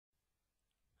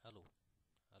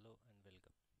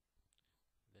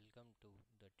welcome to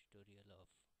the tutorial of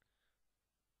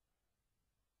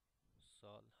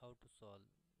how to solve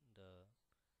the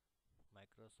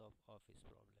Microsoft Office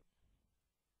problem.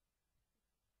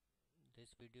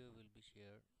 This video will be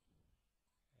shared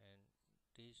and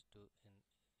teach to in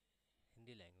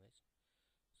Hindi language,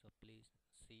 so please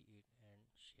see it and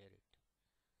share it.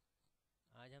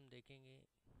 आज हम देखेंगे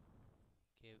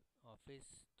कि office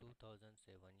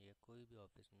 2007 या कोई भी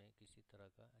office में किसी तरह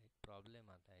का एक प्रॉब्लम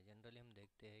आता है। जनरली हम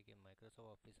देखते हैं कि माइक्रोसॉफ्ट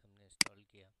ऑफिस हमने इंस्टॉल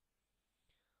किया,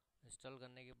 इंस्टॉल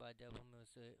करने के बाद जब हम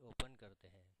उसे ओपन करते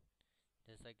हैं,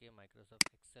 जैसा कि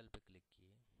माइक्रोसॉफ्ट एक्सेल पे क्लिक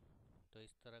किए तो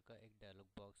इस तरह का एक डायलॉग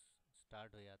बॉक्स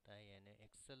स्टार्ट हो जाता है। यानी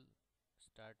एक्सेल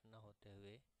स्टार्ट ना होते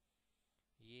हुए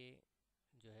ये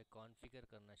जो है कॉन्फ़िगर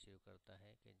करना शुरू करता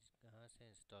है कि कहाँ से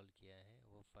इंस्टॉल किया है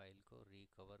वो फाइल को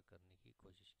रिकवर करने की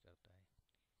कोशिश करता है।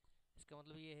 इसका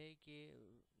मतलब ये है कि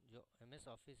जो एमएस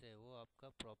ऑफिस है वो आपका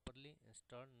प्रॉपरली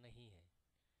इंस्टॉल नहीं है।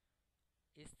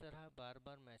 इस तरह बार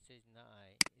बार मैसेज ना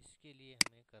आए, इसके लिए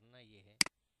हमें करना ये है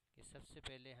कि सबसे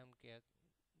पहले हम क्या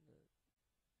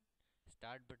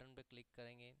स्टार्ट बटन पे क्लिक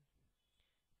करेंगे,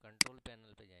 कंट्रोल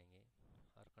पैनल पे जाएंगे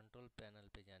और कंट्रोल पैनल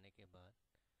पे जाने के बाद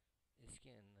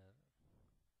इसके अंदर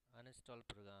अनइंस्टॉल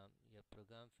प्रोग्राम या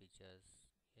प्रोग्राम फीचर्स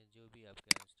या जो भी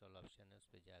आपका इंस्टॉल ऑप्शन है उस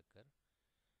पर जाकर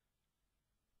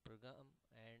प्रोग्राम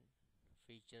एंड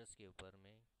फीचर्स के ऊपर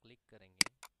में क्लिक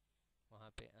करेंगे। वहाँ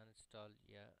पे अनइंस्टॉल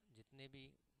या जितने भी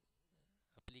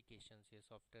एप्लीकेशंस या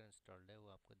सॉफ्टवेयर इंस्टॉल्ड है वो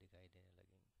आपको दिखाई देने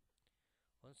लगेंगे।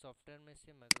 उन सॉफ्टवेयर में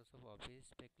से माइक्रोसॉफ्ट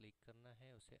ऑफिस पे क्लिक करना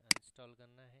है, उसे अनइंस्टॉल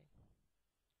करना है।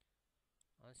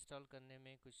 अनइंस्टॉल करने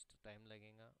में कुछ टाइम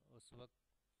लगेगा। उस वक्त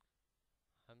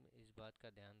हम इस बात का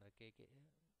ध्यान रखें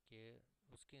कि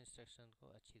उसके इंस्ट्रक्शन को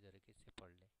अच्छी तरीके से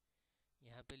पढ़ लें।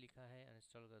 यहाँ पे लिखा है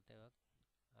अनइंस्टॉल करते वक्त,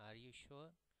 are you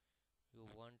sure you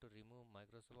want to remove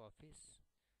Microsoft office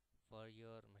for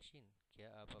your machine?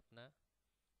 क्या आप अपना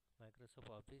माइक्रोसॉफ्ट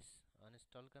ऑफिस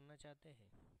अनइंस्टॉल करना चाहते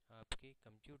हैं आपके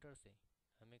कंप्यूटर से?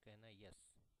 हमें कहना यस।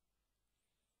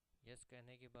 यस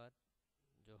कहने के बाद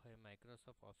जो है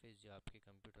माइक्रोसॉफ्ट ऑफिस जो आपके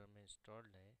कंप्यूटर में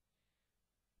इंस्टॉल्ड है,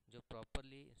 जो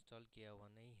प्रॉपरली इंस्टॉल किया हुआ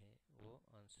नहीं है, वो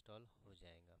अनइंस्टॉल हो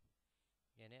जाएगा।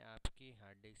 यानी आपकी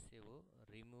हार्ड डिस्क से वो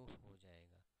रिमूव हो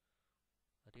जाएगा।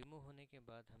 रिमूव होने के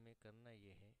बाद हमें करना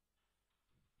ये है,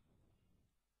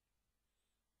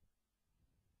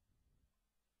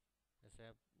 जैसे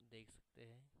आप देख सकते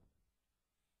हैं,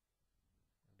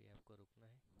 अभी आपको रुकना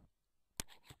है।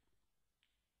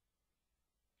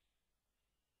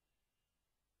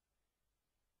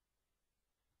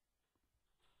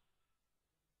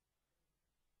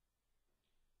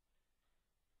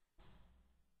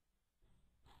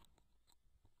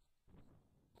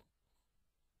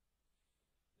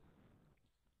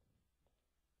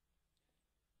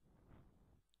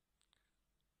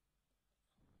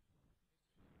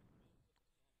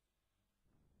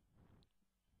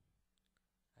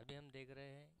 अभी हम देख रहे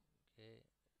हैं कि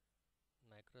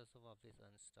माइक्रोसॉफ्ट ऑफिस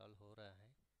अनइंस्टॉल हो रहा है।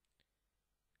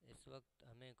 इस वक्त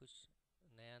हमें कुछ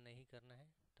नया नहीं करना है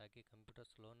ताकि कंप्यूटर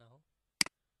स्लो ना हो।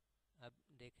 अब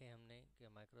देखें हमने कि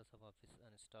माइक्रोसॉफ्ट ऑफिस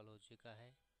अनइंस्टॉल हो चुका है।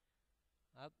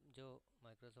 अब जो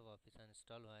माइक्रोसॉफ्ट ऑफिस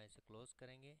अनइंस्टॉल हुआ है इसे क्लोज़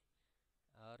करेंगे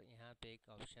और यहाँ पे एक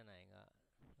ऑप्शन आएगा,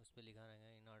 उस पर लिखा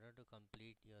रहेगा in order to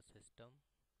complete your system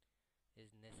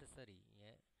is necessary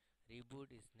या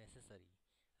रीबूट इज़ नेसेसरी।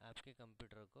 आपके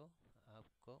कंप्यूटर को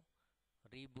आपको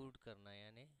रीबूट करना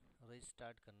यानी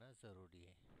रिस्टार्ट करना ज़रूरी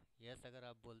है। यस अगर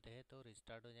आप बोलते हैं तो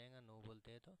रिस्टार्ट हो जाएगा, नो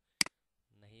बोलते हैं तो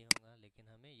नहीं होगा, लेकिन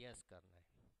हमें यस करना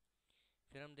है।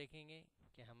 फिर हम देखेंगे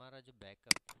कि हमारा जो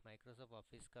बैकअप माइक्रोसॉफ्ट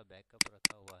ऑफिस का बैकअप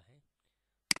रखा हुआ है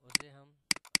उसे हम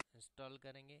इंस्टॉल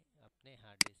करेंगे अपने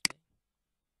हार्ड डिस्क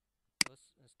में।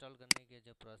 उस इंस्टॉल करने के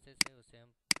जो प्रोसेस है उसे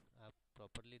हम आप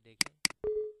प्रॉपरली देखें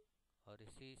और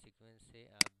इसी सीक्वेंस से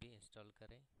आप भी इंस्टॉल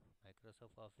करें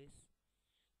माइक्रोसॉफ्ट ऑफिस।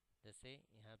 जैसे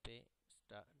यहाँ पे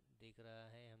दिख रहा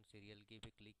है, हम सीरियल की पे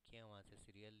क्लिक किया, वहाँ से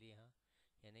सीरियल लिया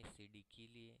यानी सीडी की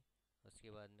लिए।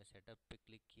 उसके बाद में सेटअप पे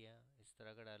क्लिक किया, इस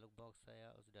तरह का डायलॉग बॉक्स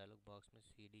आया। उस डायलॉग बॉक्स में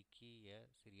सीडी की या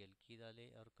सीरियल की डाले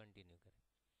और कंटिन्यू करें।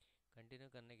 कंटिन्यू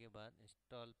करने के बाद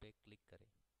इंस्टॉल पे क्लिक करें।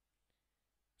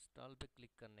 इंस्टॉल पे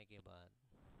क्लिक करने के बाद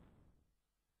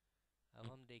अब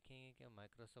हम देखेंगे कि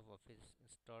माइक्रोसॉफ्ट ऑफिस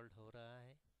इंस्टॉल्ड हो रहा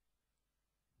है।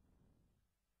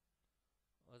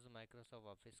 उस माइक्रोसॉफ्ट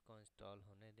ऑफिस को इंस्टॉल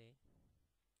होने दें।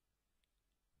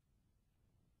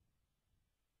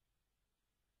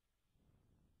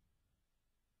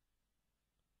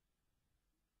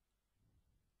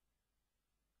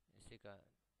 इसी का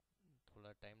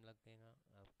थोड़ा टाइम लगेगा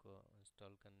आपको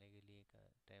इंस्टॉल करने के लिए, का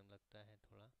टाइम लगता है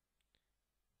थोड़ा।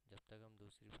 जब तक हम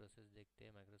दूसरी प्रोसेस देखते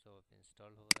हैं, माइक्रोसॉफ्ट ऑफिस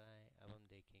इंस्टॉल हो रहा है। अब हम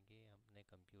देखेंगे अपने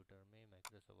कंप्यूटर में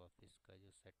माइक्रोसॉफ्ट ऑफिस का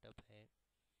जो सेटअप है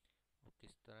वो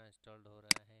किस तरह इंस्टॉल्ड हो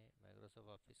रहा है। माइक्रोसॉफ्ट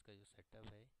ऑफिस का जो सेटअप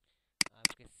है,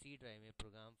 आपके सी ड्राइव में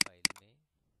प्रोग्राम फाइल में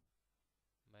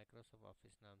माइक्रोसॉफ्ट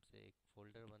ऑफिस नाम से एक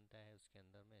फ़ोल्डर बनता है, उसके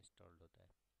अंदर में इंस्टॉल्ड होता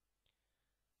है।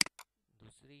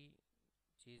 दूसरी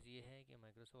चीज़ ये है कि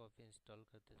माइक्रोसॉफ्ट ऑफिस इंस्टॉल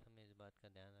करते समय इस बात का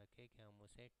ध्यान रखें कि हम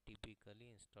उसे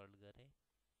टिपिकली इंस्टॉल करें।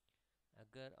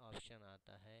 अगर ऑप्शन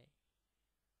आता है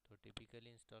तो टिपिकली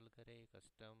इंस्टॉल करें।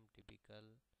 कस्टम, टिपिकल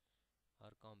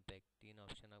और कॉम्पैक्ट 3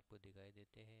 ऑप्शन आपको दिखाई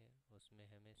देते हैं, उसमें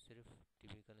हमें सिर्फ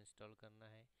टिपिकल इंस्टॉल करना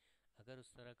है। अगर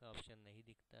उस तरह का ऑप्शन नहीं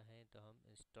दिखता है तो हम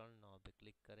इंस्टॉल नाउ पे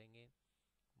क्लिक करेंगे,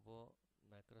 वो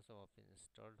माइक्रोसॉफ्ट ऑफिस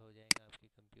इंस्टॉल्ड हो जाएगा आपके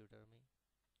कंप्यूटर में।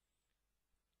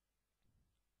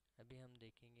 अभी हम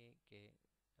देखेंगे कि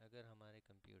अगर हमारे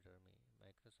कंप्यूटर में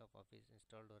माइक्रोसॉफ्ट ऑफिस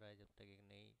इंस्टॉल्ड हो रहा है, जब तक एक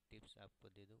नई टिप्स आपको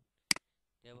दे दूँ।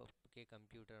 जब आपके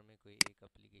कंप्यूटर में कोई एक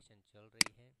एप्लीकेशन चल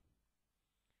रही है,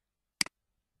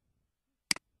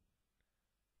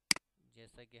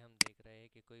 जैसा कि हम देख रहे हैं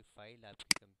कि कोई फाइल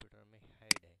आपके कंप्यूटर में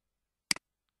हाइड है,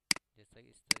 जैसा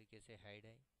इस तरीके से हाइड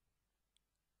है।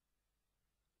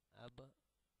 अब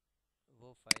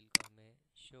वो फाइल को हमें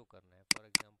शो करना है। फॉर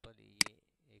एग्जांपल ये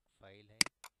एक फाइल है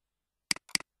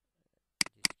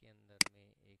जिसके अंदर में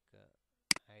एक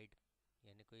हाइड,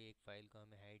 यानी कोई एक फ़ाइल को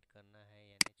हमें हाइड करना है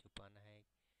यानी छुपाना है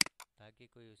ताकि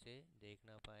कोई उसे देख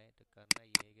ना पाए। तो करना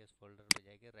ये है कि उस फोल्डर पे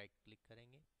जाके राइट क्लिक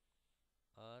करेंगे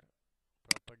और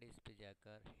प्रॉपर्टीज़ पे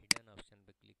जाकर हिडन ऑप्शन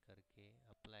पे क्लिक करके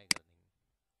अप्लाई कर देंगे।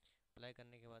 अप्लाई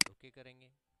करने के बाद ओके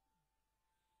करेंगे।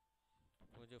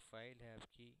 वो जो फाइल है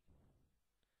आपकी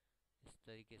इस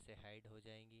तरीके से हाइड हो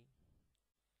जाएंगी।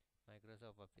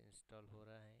 माइक्रोसॉफ्ट ऑफिस इंस्टॉल हो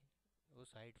रहा है।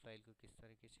 उस हाइड फाइल को किस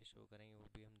तरीके से शो करेंगे वो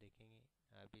भी हम देखेंगे।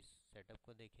 आप इस सेटअप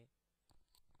को देखें।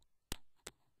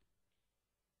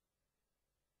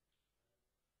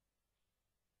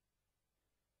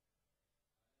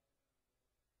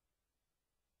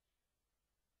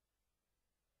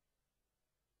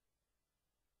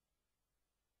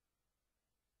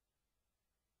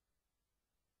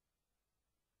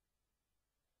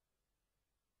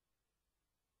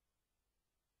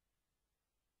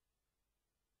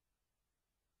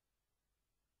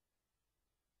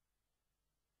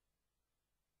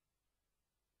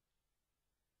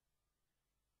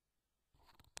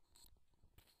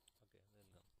 Okay,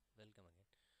 welcome welcome again.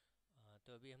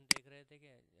 तो अभी हम देख रहे थे कि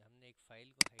हमने एक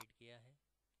फ़ाइल को हाइड किया है।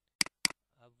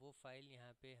 अब वो फाइल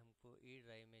यहाँ पे हमको ई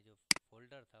ड्राइव में जो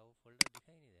फोल्डर था वो फोल्डर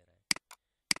दिखाई नहीं दे रहा है।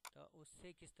 तो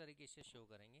उससे किस तरीके से शो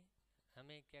करेंगे,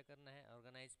 हमें क्या करना है,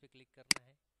 ऑर्गेनाइज पे क्लिक करना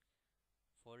है,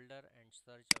 फोल्डर एंड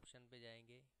सर्च ऑप्शन पे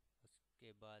जाएंगे।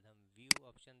 उसके बाद हम व्यू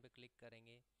ऑप्शन पे क्लिक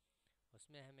करेंगे।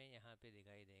 उसमें हमें यहाँ पे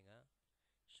दिखाई देगा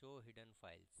शो हिडन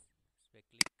फाइल्स। इस पर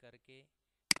क्लिक करके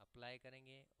अप्लाई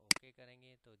करेंगे, ओके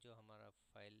करेंगे, तो जो हमारा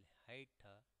फाइल हाइड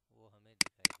था वो हमें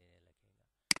दिखाई देने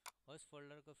लगेगा। उस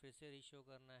फोल्डर को फिर से रीशो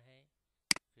करना है,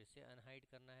 फिर से अनहाइड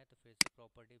करना है, तो फिर से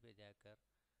प्रॉपर्टी पे जाकर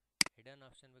हिडन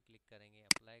ऑप्शन पे क्लिक करेंगे,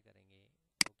 अप्लाई करेंगे,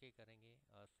 ओके करेंगे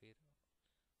और फिर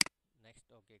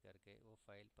नेक्स्ट ओके करके वो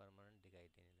फाइल परमानेंट दिखाई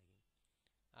देने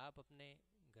लगेगी। आप अपने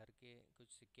घर के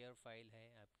कुछ सिक्योर फाइल है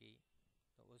आपकी,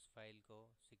 तो उस फाइल को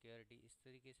सिक्योरिटी इस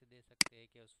तरीके से दे सकते हैं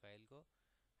कि उस फाइल को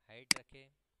हाइड रखे,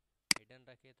 हिडन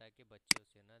रखे, ताकि बच्चे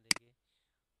उसे ना देखे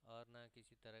और ना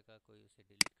किसी तरह का कोई उसे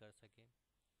डिलीट कर सके।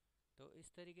 तो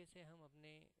इस तरीके से हम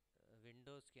अपने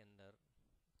विंडोज़ के अंदर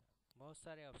बहुत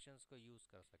सारे ऑप्शंस को यूज़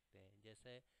कर सकते हैं,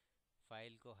 जैसे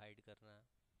फ़ाइल को हाइड करना,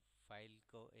 फ़ाइल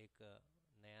को एक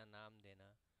नया नाम देना,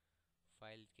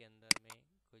 फाइल के अंदर में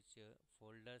कुछ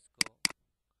फोल्डर्स को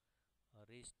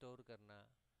रिस्टोर करना।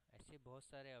 ऐसे बहुत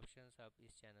सारे ऑप्शंस आप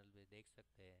इस चैनल पे देख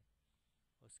सकते हैं।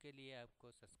 उसके लिए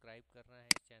आपको सब्सक्राइब करना है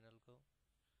इस चैनल को,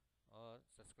 और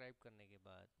सब्सक्राइब करने के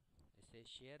बाद इसे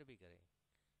शेयर भी करें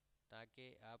ताकि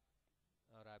आप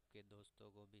और आपके दोस्तों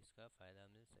को भी इसका फ़ायदा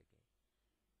मिल सके।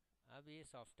 अब ये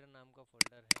सॉफ्टवेयर नाम का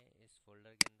फ़ोल्डर है, इस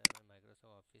फोल्डर के अंदर में माइक्रोसॉफ्ट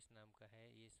ऑफिस नाम का है।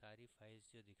 ये सारी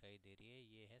फाइल्स जो दिखाई दे रही है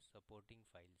ये है सपोर्टिंग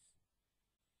फाइल्स।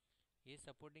 ये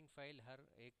सपोर्टिंग फाइल हर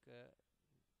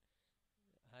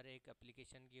एक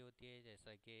एप्लीकेशन की होती है,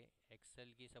 जैसा कि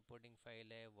एक्सेल की सपोर्टिंग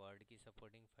फ़ाइल है, वर्ड की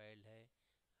सपोर्टिंग फ़ाइल है,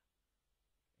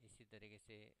 इसी तरीके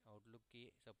से आउटलुक की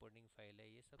सपोर्टिंग फ़ाइल है।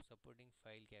 ये सब सपोर्टिंग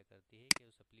फ़ाइल क्या करती है कि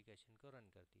उस एप्लीकेशन को रन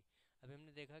करती है। अभी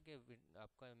हमने देखा कि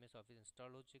आपका एमएस ऑफिस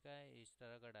इंस्टॉल हो चुका है, इस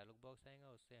तरह का डायलॉग बॉक्स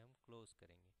आएगा, उससे हम क्लोज़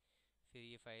करेंगे। फिर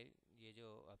ये जो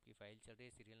आपकी फ़ाइल चल रही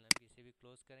है सीरियल नाम की, इसे भी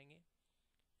क्लोज़ करेंगे।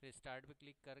 फिर स्टार्ट पे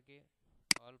क्लिक करके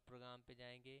ऑल प्रोग्राम पे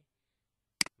जाएंगे।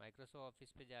 माइक्रोसॉफ्ट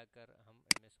ऑफिस पे जाकर हम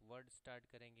एमएस वर्ड स्टार्ट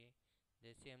करेंगे।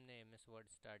 जैसे हमने एमएस वर्ड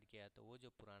स्टार्ट किया तो वो जो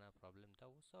पुराना प्रॉब्लम था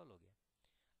वो सॉल्व हो गया।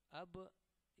 अब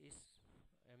इस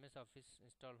MS ऑफिस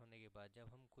इंस्टॉल होने के बाद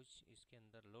जब हम कुछ इसके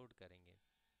अंदर लोड करेंगे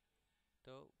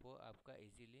तो वो आपका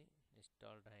इजीली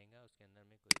इंस्टॉल रहेगा, उसके अंदर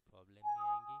में कोई प्रॉब्लम नहीं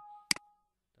आएंगी।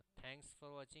 तो थैंक्स फॉर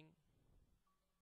वॉचिंग।